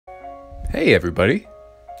Hey everybody,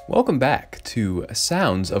 welcome back to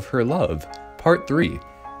Sounds of Her Love, Part 3.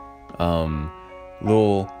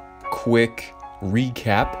 Little quick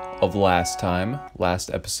recap of last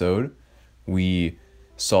episode. We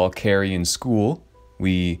saw Carrie in school,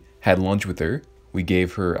 we had lunch with her, we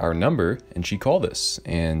gave her our number, and she called us.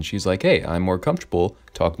 And she's like, hey, I'm more comfortable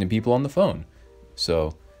talking to people on the phone.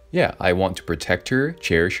 So, yeah, I want to protect her,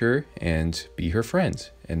 cherish her, and be her friend,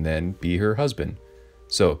 and then be her husband.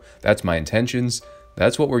 So that's my intentions.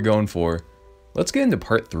 That's what we're going for. Let's get into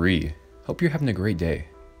part 3. Hope you're having a great day.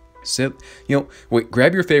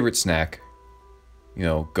 Grab your favorite snack.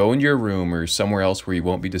 Go into your room or somewhere else where you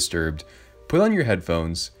won't be disturbed. Put on your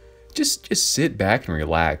headphones. Just sit back and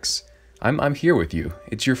relax. I'm here with you.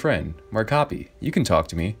 It's your friend, Markapi. You can talk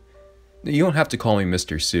to me. You don't have to call me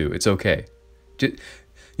Mr. Sue. It's okay. You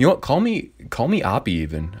know what? Call me Oppie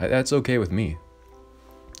even. That's okay with me.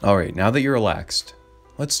 All right, now that you're relaxed,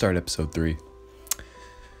 let's start episode 3.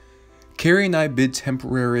 Carrie and I bid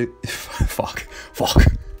temporary... Fuck.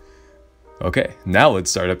 Okay, now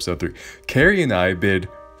let's start episode 3. Carrie and I bid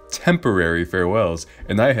temporary farewells,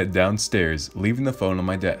 and I head downstairs, leaving the phone on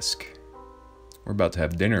my desk. We're about to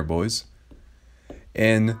have dinner, boys.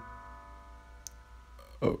 An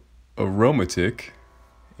aromatic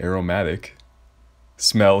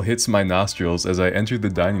smell hits my nostrils as I enter the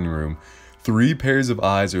dining room. 3 pairs of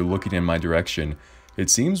eyes are looking in my direction. It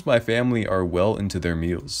seems my family are well into their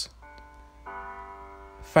meals.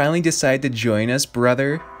 Finally decide to join us,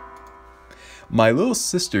 brother? My little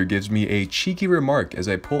sister gives me a cheeky remark as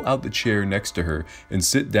I pull out the chair next to her and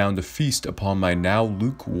sit down to feast upon my now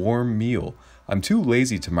lukewarm meal. I'm too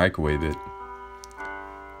lazy to microwave it.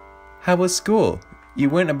 How was school? You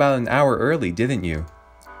went about an hour early, didn't you?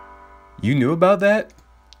 You knew about that?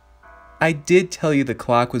 I did tell you the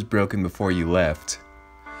clock was broken before you left.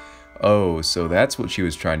 Oh, so that's what she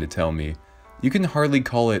was trying to tell me. You can hardly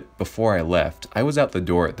call it before I left. I was out the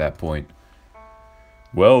door at that point.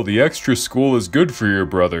 Well, the extra school is good for your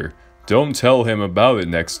brother. Don't tell him about it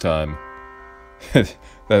next time. That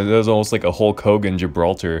was almost like a Hulk Hogan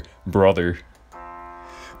Gibraltar brother.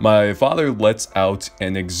 My father lets out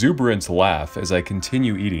an exuberant laugh as I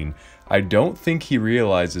continue eating. I don't think he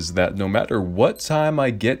realizes that no matter what time I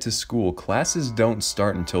get to school, classes don't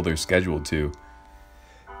start until they're scheduled to.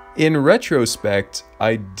 In retrospect,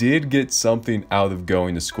 I did get something out of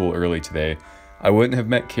going to school early today. I wouldn't have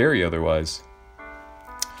met Carrie otherwise.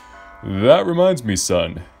 That reminds me,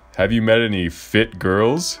 son. Have you met any fit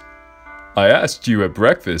girls? I asked you at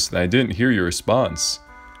breakfast and I didn't hear your response.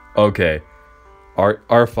 Okay,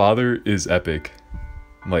 our father is epic.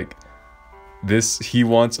 Like, this, he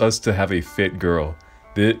wants us to have a fit girl.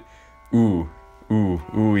 That,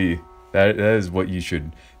 ooh-wee. That is what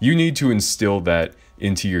you need to instill that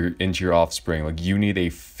into your offspring. Like, you need a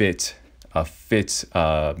fit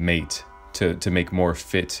mate to make more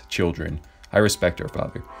fit children. I respect our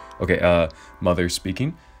father. Okay, mother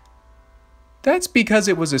speaking. That's because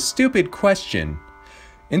it was a stupid question.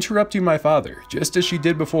 Interrupting my father, just as she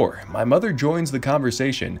did before. My mother joins the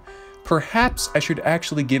conversation. Perhaps I should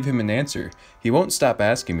actually give him an answer. He won't stop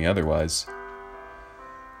asking me otherwise.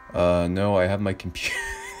 No, I have my computer.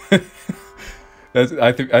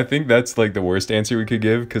 I think that's like the worst answer we could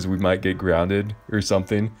give because we might get grounded or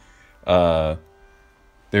something. There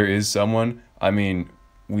is someone. I mean,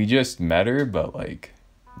 we just met her, but like,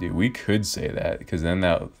 dude, we could say that because then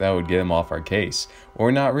that would get him off our case.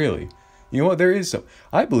 Or not really. You know what? There is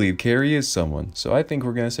I believe Carrie is someone, so I think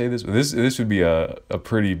we're gonna say this. This would be a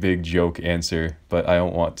pretty big joke answer, but I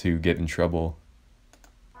don't want to get in trouble.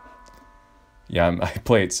 Yeah, I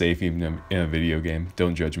play it safe even in a video game.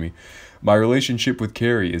 Don't judge me. My relationship with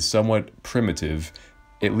Carrie is somewhat primitive,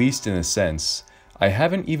 at least in a sense. I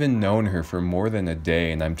haven't even known her for more than a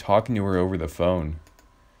day, and I'm talking to her over the phone.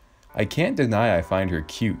 I can't deny I find her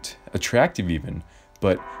cute, attractive even,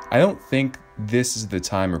 but I don't think this is the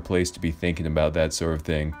time or place to be thinking about that sort of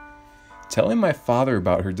thing. Telling my father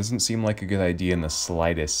about her doesn't seem like a good idea in the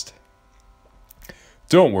slightest.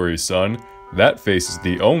 Don't worry, son. That face is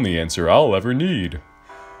the only answer I'll ever need.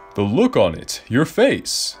 The look on it, your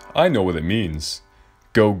face. I know what it means.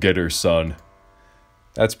 Go get her, son.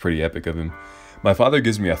 That's pretty epic of him. My father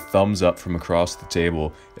gives me a thumbs up from across the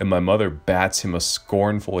table, and my mother bats him a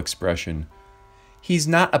scornful expression. He's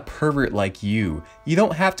not a pervert like you. You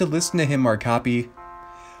don't have to listen to him, Markapi.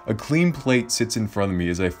 A clean plate sits in front of me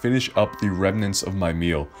as I finish up the remnants of my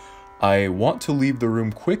meal. I want to leave the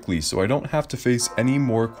room quickly so I don't have to face any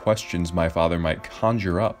more questions my father might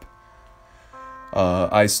conjure up.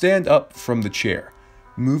 I stand up from the chair,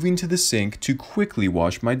 moving to the sink to quickly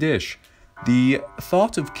wash my dish. The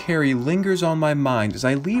thought of Carrie lingers on my mind as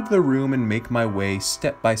I leave the room and make my way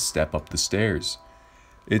step by step up the stairs.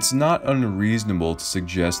 It's not unreasonable to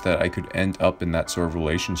suggest that I could end up in that sort of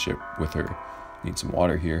relationship with her. Need some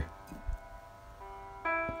water here.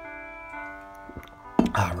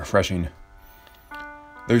 Refreshing.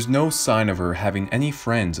 There's no sign of her having any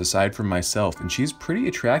friends aside from myself, and she's pretty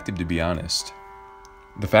attractive, to be honest.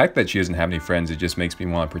 The fact that she doesn't have any friends, it just makes me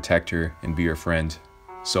want to protect her and be her friend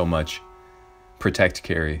so much. Protect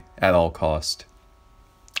Carrie at all cost.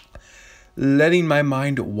 Letting my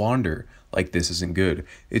mind wander like this isn't good.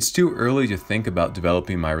 It's too early to think about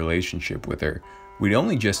developing my relationship with her. We'd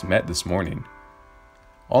only just met this morning.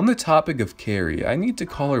 On the topic of Carrie, I need to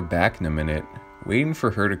call her back in a minute. Waiting for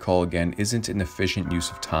her to call again isn't an efficient use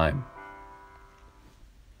of time.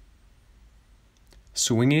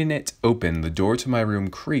 Swinging it open, the door to my room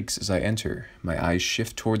creaks as I enter. My eyes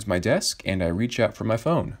shift towards my desk, and I reach out for my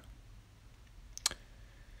phone.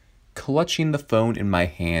 Clutching the phone in my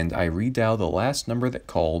hand, I redial the last number that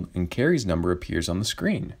called, and Carrie's number appears on the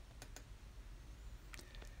screen.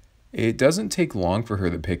 It doesn't take long for her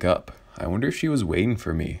to pick up. I wonder if she was waiting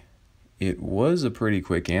for me. It was a pretty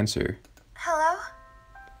quick answer. Hello?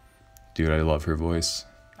 Dude, I love her voice.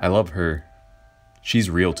 I love her. She's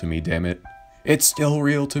real to me, damn it. It's still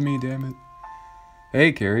real to me, damn it.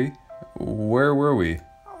 Hey, Carrie. Where were we?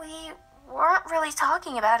 We weren't really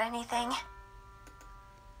talking about anything.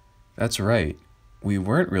 That's right. We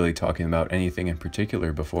weren't really talking about anything in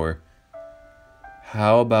particular before.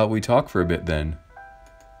 How about we talk for a bit then?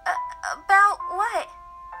 About what?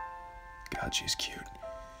 God, she's cute.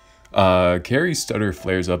 Carrie's stutter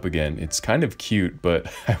flares up again. It's kind of cute,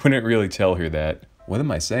 but I wouldn't really tell her that. What am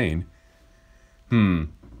I saying?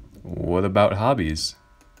 What about hobbies?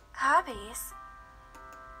 Hobbies?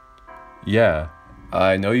 Yeah,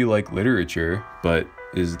 I know you like literature, but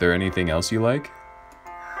is there anything else you like?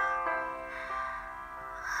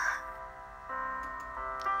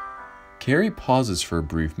 Carrie pauses for a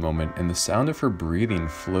brief moment, and the sound of her breathing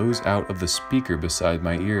flows out of the speaker beside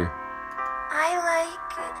my ear. I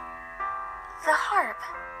like the harp.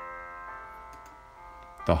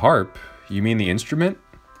 The harp? You mean the instrument?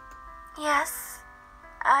 Yes,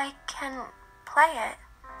 I can play it.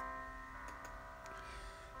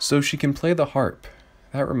 So she can play the harp.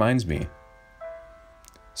 That reminds me.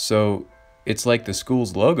 So, it's like the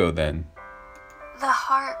school's logo then? The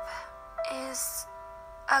harp is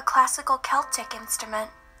a classical Celtic instrument.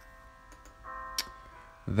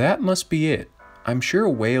 That must be it. I'm sure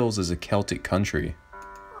Wales is a Celtic country.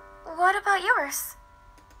 What about yours?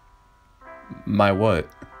 My what?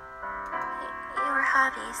 Your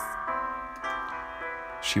hobbies.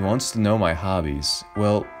 She wants to know my hobbies.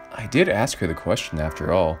 Well, I did ask her the question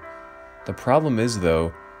after all. The problem is,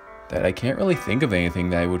 though, that I can't really think of anything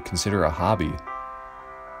that I would consider a hobby.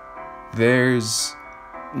 There's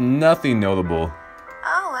nothing notable.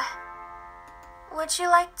 Oh, would you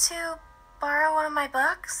like to borrow one of my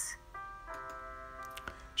books?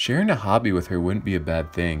 Sharing a hobby with her wouldn't be a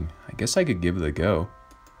bad thing. I guess I could give it a go.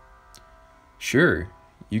 Sure,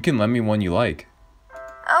 you can lend me one you like.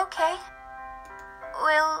 Okay.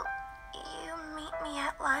 Will you meet me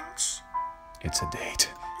at lunch? It's a date.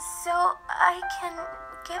 So I can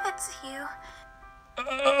give it to you.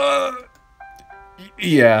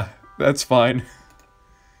 Yeah, that's fine.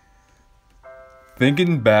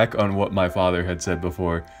 Thinking back on what my father had said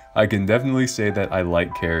before, I can definitely say that I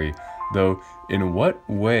like Carrie, though in what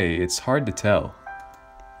way it's hard to tell.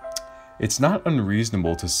 It's not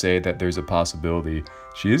unreasonable to say that there's a possibility.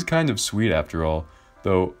 She is kind of sweet after all,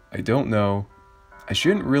 though I don't know. I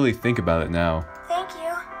shouldn't really think about it now. Thank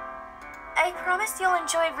you. I promise you'll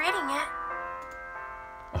enjoy reading it.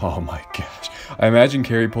 Oh my gosh. I imagine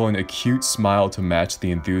Carrie pulling a cute smile to match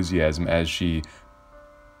the enthusiasm as she...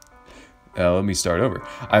 let me start over.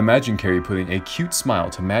 I imagine Carrie putting a cute smile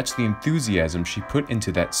to match the enthusiasm she put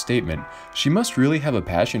into that statement. She must really have a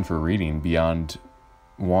passion for reading beyond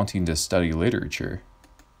wanting to study literature.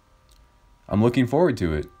 I'm looking forward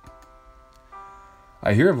to it.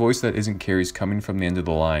 I hear a voice that isn't Carrie's coming from the end of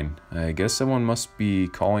the line. I guess someone must be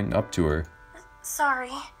calling up to her. Sorry.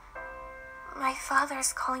 My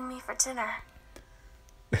father's calling me for dinner.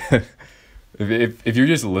 If you're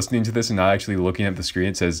just listening to this and not actually looking at the screen,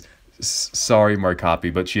 it says, sorry,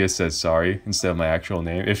 Markapi, but she just says sorry instead of my actual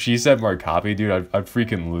name. If she said Markapi, dude, I'd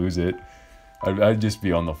freaking lose it. I'd just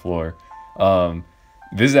be on the floor.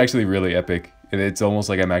 This is actually really epic. It's almost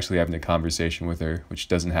like I'm actually having a conversation with her, which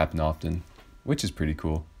doesn't happen often, which is pretty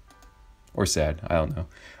cool. Or sad, I don't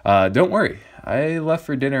know. Don't worry, I left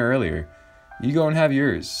for dinner earlier. You go and have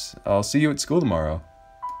yours. I'll see you at school tomorrow.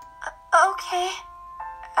 Okay.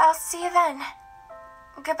 I'll see you then.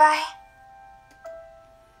 Goodbye.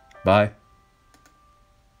 Bye.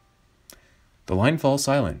 The line falls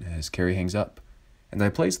silent as Carrie hangs up, and I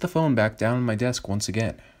place the phone back down on my desk once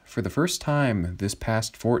again. For the first time this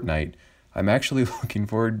past fortnight, I'm actually looking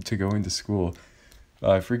forward to going to school.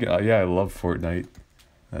 I love Fortnite.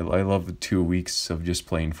 I love the 2 weeks of just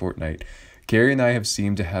playing Fortnite. Carrie and I have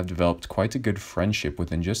seemed to have developed quite a good friendship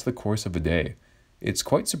within just the course of a day. It's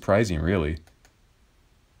quite surprising, really.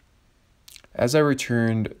 As I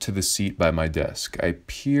returned to the seat by my desk, I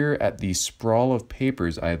peer at the sprawl of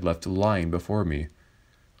papers I had left lying before me.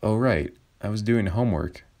 Oh right, I was doing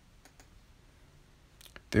homework.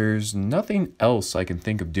 There's nothing else I can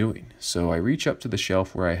think of doing, so I reach up to the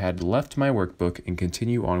shelf where I had left my workbook and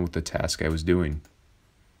continue on with the task I was doing.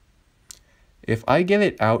 If I get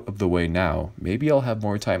it out of the way now, maybe I'll have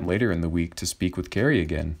more time later in the week to speak with Carrie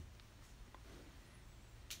again.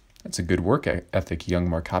 That's a good work ethic, young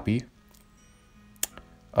Markapi.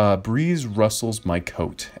 A breeze rustles my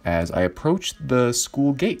coat as I approach the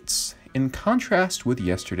school gates. In contrast with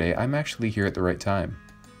yesterday, I'm actually here at the right time.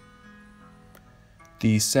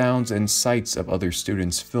 The sounds and sights of other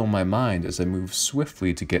students fill my mind as I move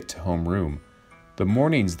swiftly to get to homeroom. The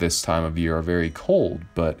mornings this time of year are very cold,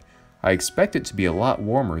 but I expect it to be a lot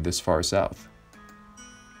warmer this far south.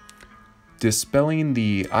 Dispelling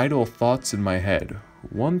the idle thoughts in my head,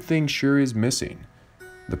 one thing sure is missing: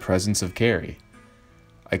 the presence of Carrie.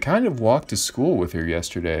 I kind of walked to school with her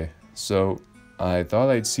yesterday, so I thought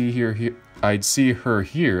I'd see her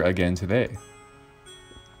here again today.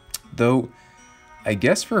 Though, I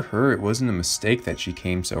guess for her it wasn't a mistake that she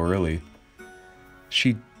came so early.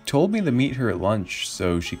 She told me to meet her at lunch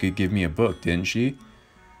so she could give me a book, didn't she?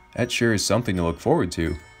 That sure is something to look forward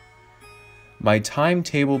to. My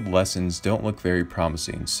timetabled lessons don't look very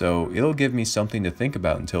promising, so it'll give me something to think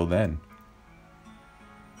about until then.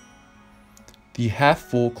 The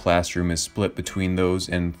half-full classroom is split between those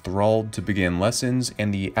enthralled to begin lessons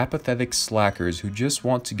and the apathetic slackers who just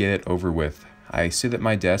want to get it over with. I sit at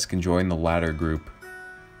my desk and join the latter group.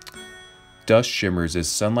 Dust shimmers as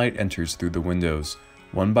sunlight enters through the windows.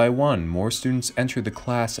 One by one, more students enter the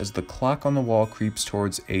class as the clock on the wall creeps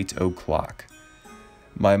towards 8 o'clock.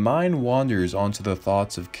 My mind wanders onto the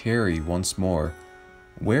thoughts of Carrie once more.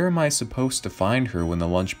 Where am I supposed to find her when the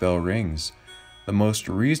lunch bell rings? The most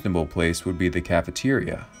reasonable place would be the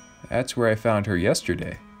cafeteria. That's where I found her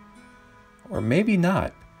yesterday. Or maybe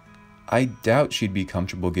not. I doubt she'd be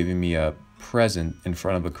comfortable giving me a present in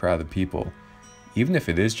front of a crowd of people, even if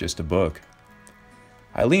it is just a book.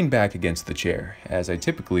 I lean back against the chair, as I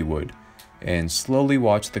typically would, and slowly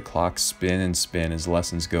watch the clock spin and spin as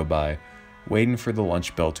lessons go by, waiting for the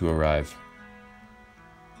lunch bell to arrive.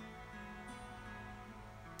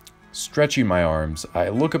 Stretching my arms, I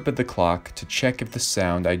look up at the clock to check if the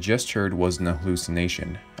sound I just heard was an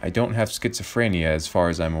hallucination. I don't have schizophrenia as far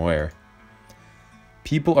as I'm aware.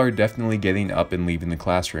 People are definitely getting up and leaving the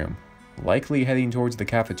classroom, likely heading towards the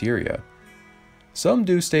cafeteria. Some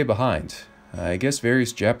do stay behind. I guess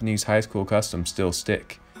various Japanese high school customs still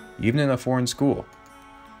stick, even in a foreign school.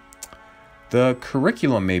 The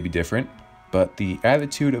curriculum may be different, but the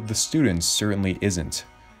attitude of the students certainly isn't.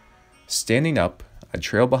 Standing up, I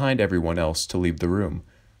trail behind everyone else to leave the room.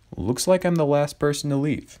 Looks like I'm the last person to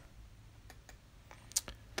leave.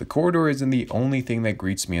 The corridor isn't the only thing that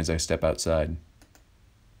greets me as I step outside.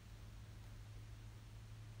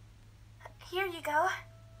 Here you go.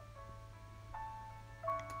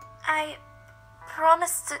 I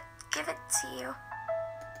promised to give it to you.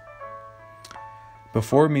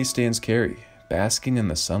 Before me stands Carrie, basking in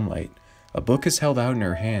the sunlight. A book is held out in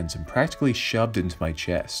her hands and practically shoved into my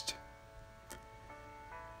chest.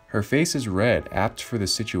 Her face is red, apt for the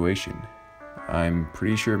situation. I'm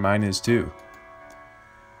pretty sure mine is too.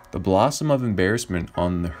 The blossom of embarrassment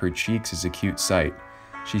on her cheeks is a cute sight.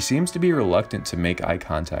 She seems to be reluctant to make eye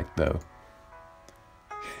contact, though.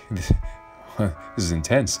 This is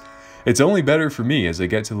intense. It's only better for me as I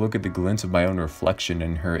get to look at the glint of my own reflection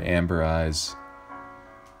in her amber eyes.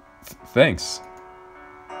 Thanks.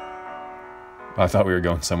 I thought we were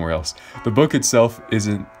going somewhere else. The book itself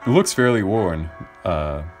looks fairly worn.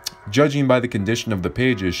 Judging by the condition of the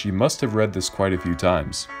pages, she must have read this quite a few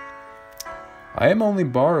times. I am only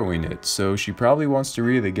borrowing it, so she probably wants to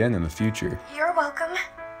read it again in the future. You're welcome.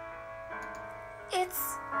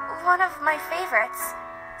 It's one of my favorites,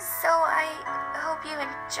 so I hope you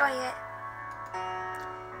enjoy it.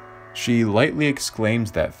 She lightly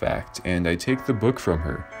exclaims that fact, and I take the book from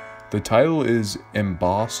her. The title is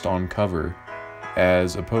embossed on cover,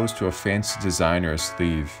 as opposed to a fancy design or a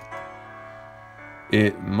sleeve.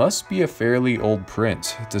 It must be a fairly old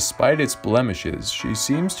print. Despite its blemishes, she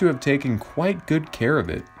seems to have taken quite good care of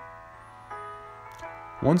it.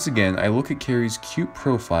 Once again, I look at Carrie's cute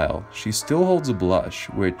profile. She still holds a blush,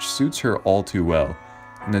 which suits her all too well,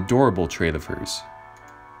 an adorable trait of hers.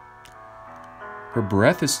 Her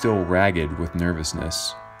breath is still ragged with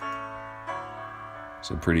nervousness.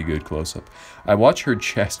 It's a pretty good close-up. I watch her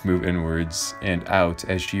chest move inwards and out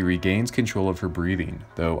as she regains control of her breathing,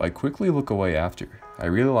 though I quickly look away after. I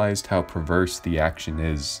realized how perverse the action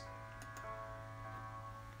is.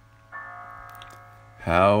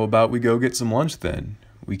 How about we go get some lunch then?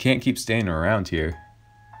 We can't keep staying around here.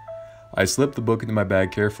 I slip the book into my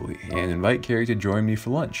bag carefully and invite Carrie to join me for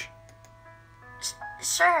lunch.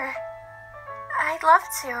 Sure. I'd love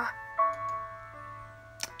to.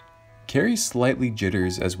 Carrie slightly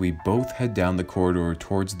jitters as we both head down the corridor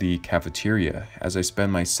towards the cafeteria as I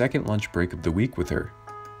spend my second lunch break of the week with her.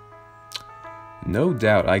 No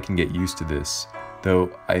doubt I can get used to this,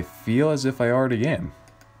 though I feel as if I already am.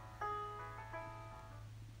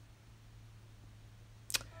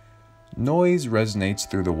 Noise resonates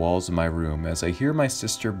through the walls of my room as I hear my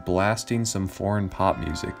sister blasting some foreign pop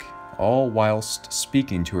music, all whilst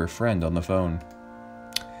speaking to her friend on the phone.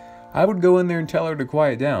 I would go in there and tell her to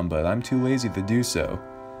quiet down, but I'm too lazy to do so.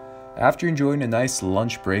 After enjoying a nice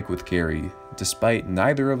lunch break with Carrie, despite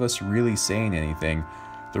neither of us really saying anything,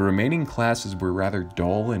 the remaining classes were rather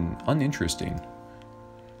dull and uninteresting.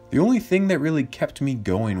 The only thing that really kept me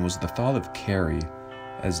going was the thought of Carrie,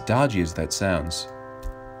 as dodgy as that sounds.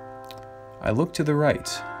 I look to the right.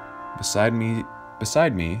 Beside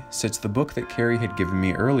me sits the book that Carrie had given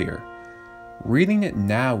me earlier. Reading it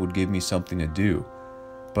now would give me something to do,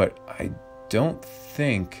 but I don't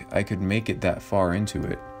think I could make it that far into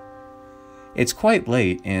it. It's quite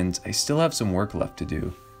late, and I still have some work left to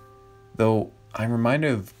do, though I'm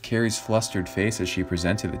reminded of Carrie's flustered face as she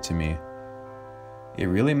presented it to me. It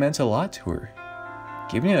really meant a lot to her.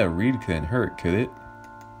 Giving it a read couldn't hurt, could it?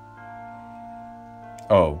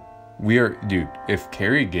 Oh, dude, if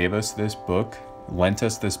Carrie gave us this book, lent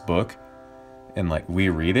us this book, and we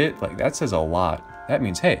read it, that says a lot. That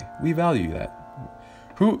means, hey, we value that.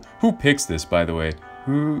 Who picks this, by the way?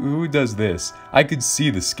 Who does this? I could see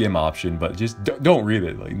the skim option, but just don't read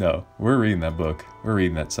it. No, we're reading that book. We're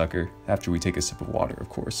reading that sucker after we take a sip of water, of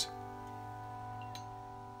course.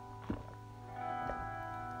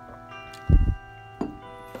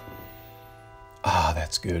 Ah,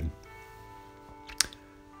 that's good.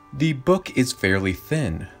 The book is fairly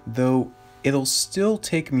thin, though it'll still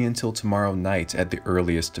take me until tomorrow night at the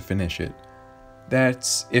earliest to finish it.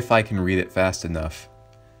 That's if I can read it fast enough.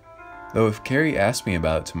 Though if Carrie asks me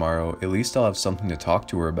about it tomorrow, at least I'll have something to talk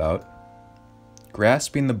to her about.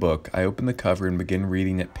 Grasping the book, I open the cover and begin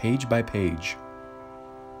reading it page by page.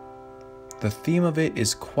 The theme of it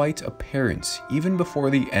is quite apparent, even before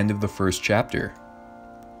the end of the first chapter.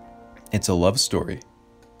 It's a love story.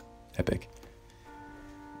 Epic.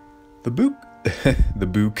 The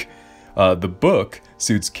book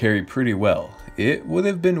suits Carrie pretty well. It would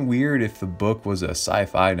have been weird if the book was a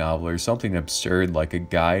sci-fi novel or something absurd like a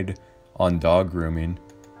guide on dog grooming.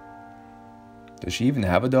 Does she even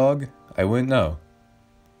have a dog? I wouldn't know.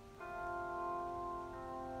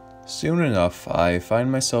 Soon enough, I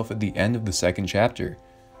find myself at the end of the second chapter.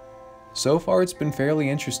 So far, it's been fairly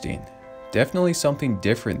interesting. Definitely something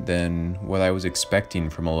different than what I was expecting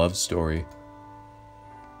from a love story.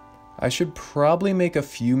 I should probably make a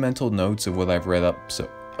few mental notes of what I've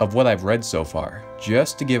read so far,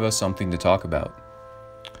 just to give us something to talk about.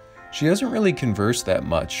 She doesn't really converse that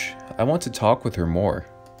much. I want to talk with her more.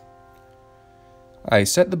 I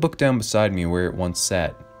set the book down beside me where it once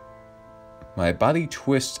sat. My body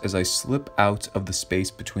twists as I slip out of the space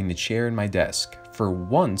between the chair and my desk. For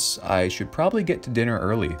once, I should probably get to dinner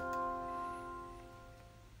early.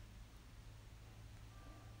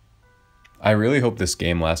 I really hope this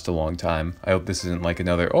game lasts a long time. I hope this isn't like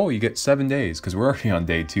another, oh, you get 7 days, because we're already on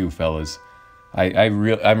day 2, fellas. I'm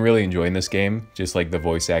really enjoying this game, just like the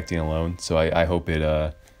voice acting alone, so I hope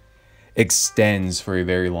it extends for a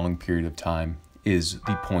very long period of time, is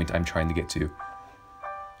the point I'm trying to get to.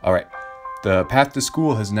 Alright, the path to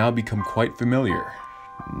school has now become quite familiar.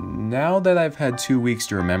 Now that I've had 2 weeks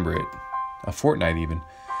to remember it, a fortnight even,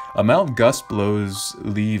 a mild gust blows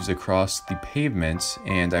leaves across the pavement,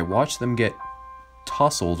 and I watch them get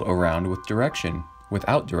tousled around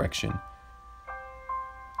without direction.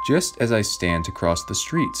 Just as I stand to cross the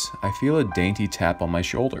street, I feel a dainty tap on my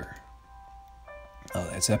shoulder. Oh,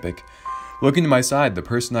 that's epic. Looking to my side, the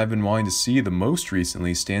person I've been wanting to see the most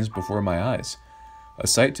recently stands before my eyes. A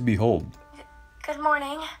sight to behold. Good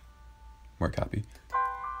morning. More copy.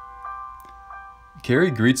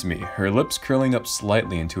 Carrie greets me, her lips curling up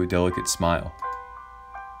slightly into a delicate smile.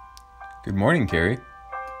 Good morning, Carrie.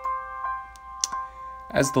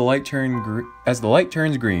 As the light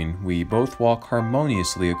turns green, we both walk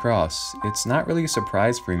harmoniously across. It's not really a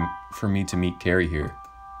surprise for me to meet Carrie here.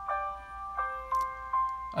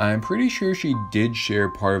 I'm pretty sure she did share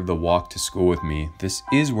part of the walk to school with me. This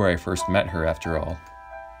is where I first met her, after all.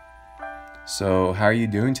 So, how are you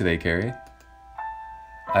doing today, Carrie?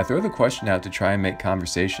 I throw the question out to try and make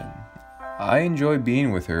conversation. I enjoy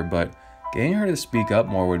being with her, but getting her to speak up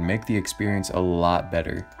more would make the experience a lot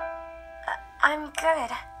better. I'm good.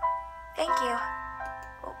 Thank you.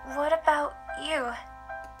 What about you?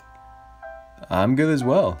 I'm good as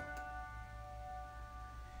well.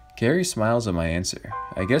 Carrie smiles at my answer.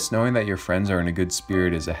 I guess knowing that your friends are in a good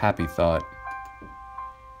spirit is a happy thought.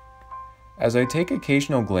 As I take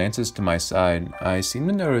occasional glances to my side, I seem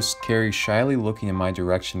to notice Carrie shyly looking in my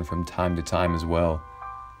direction from time to time as well.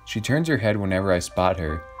 She turns her head whenever I spot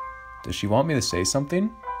her. Does she want me to say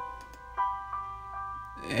something?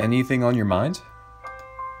 Anything on your mind?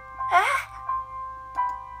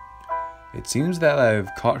 It seems that I've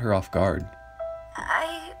caught her off guard.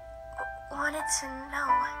 I wanted to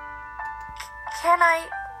know. Can I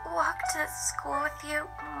walk to school with you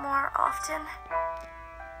more often?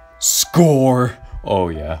 Score! Oh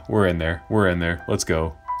yeah, we're in there. Let's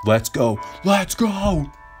go. Let's go. Let's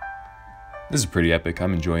go! This is pretty epic.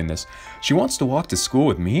 I'm enjoying this. She wants to walk to school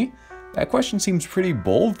with me? That question seems pretty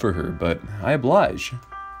bold for her, but I oblige.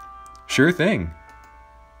 Sure thing.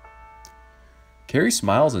 Carrie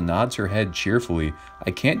smiles and nods her head cheerfully.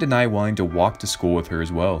 I can't deny wanting to walk to school with her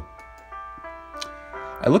as well.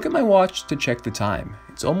 I look at my watch to check the time.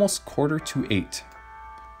 It's almost 7:45.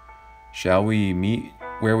 Shall we meet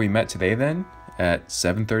where we met today then? At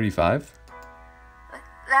 7:35?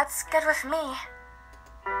 That's good with me.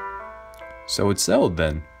 So it's settled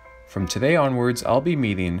then. From today onwards, I'll be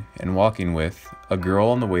meeting and walking with a girl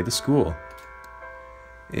on the way to school.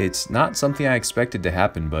 It's not something I expected to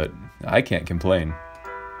happen, but I can't complain.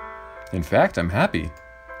 In fact, I'm happy.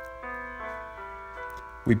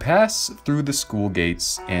 We pass through the school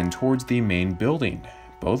gates and towards the main building,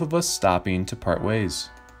 both of us stopping to part ways.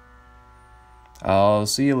 I'll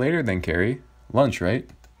see you later then, Carrie. Lunch, right?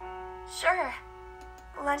 Sure.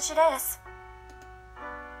 Lunch it is.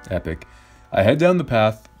 Epic. I head down the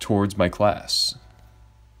path towards my class.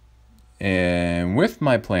 And with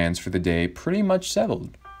my plans for the day pretty much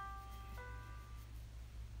settled,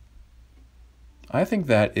 I think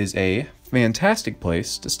that is a fantastic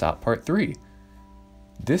place to stop part 3.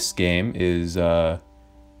 This game is,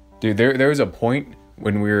 dude, there was a point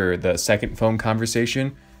when we were the second phone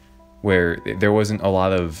conversation where there wasn't a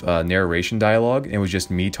lot of narration dialogue. It was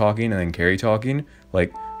just me talking and then Carrie talking.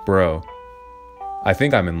 Like, bro, I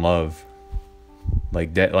think I'm in love.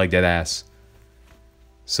 Like dead ass.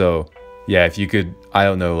 So, yeah, if you could, I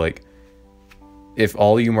don't know, like, if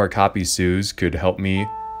all you Markapi Sues could help me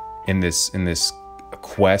in this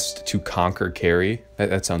quest to conquer Carrie,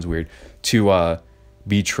 that sounds weird, to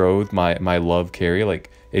betroth my love Carrie, like,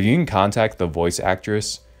 if you can contact the voice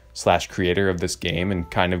actress / creator of this game and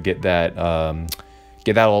kind of get that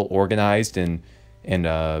all organized and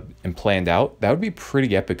planned out, that would be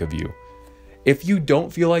pretty epic of you. If you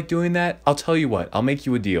don't feel like doing that, I'll tell you what, I'll make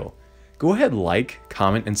you a deal. Go ahead, like,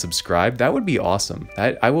 comment, and subscribe. That would be awesome.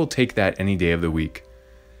 I will take that any day of the week.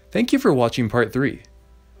 Thank you for watching part 3.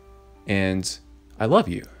 And I love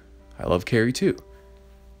you. I love Carrie too.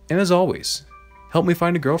 And as always, help me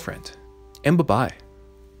find a girlfriend. And bye-bye.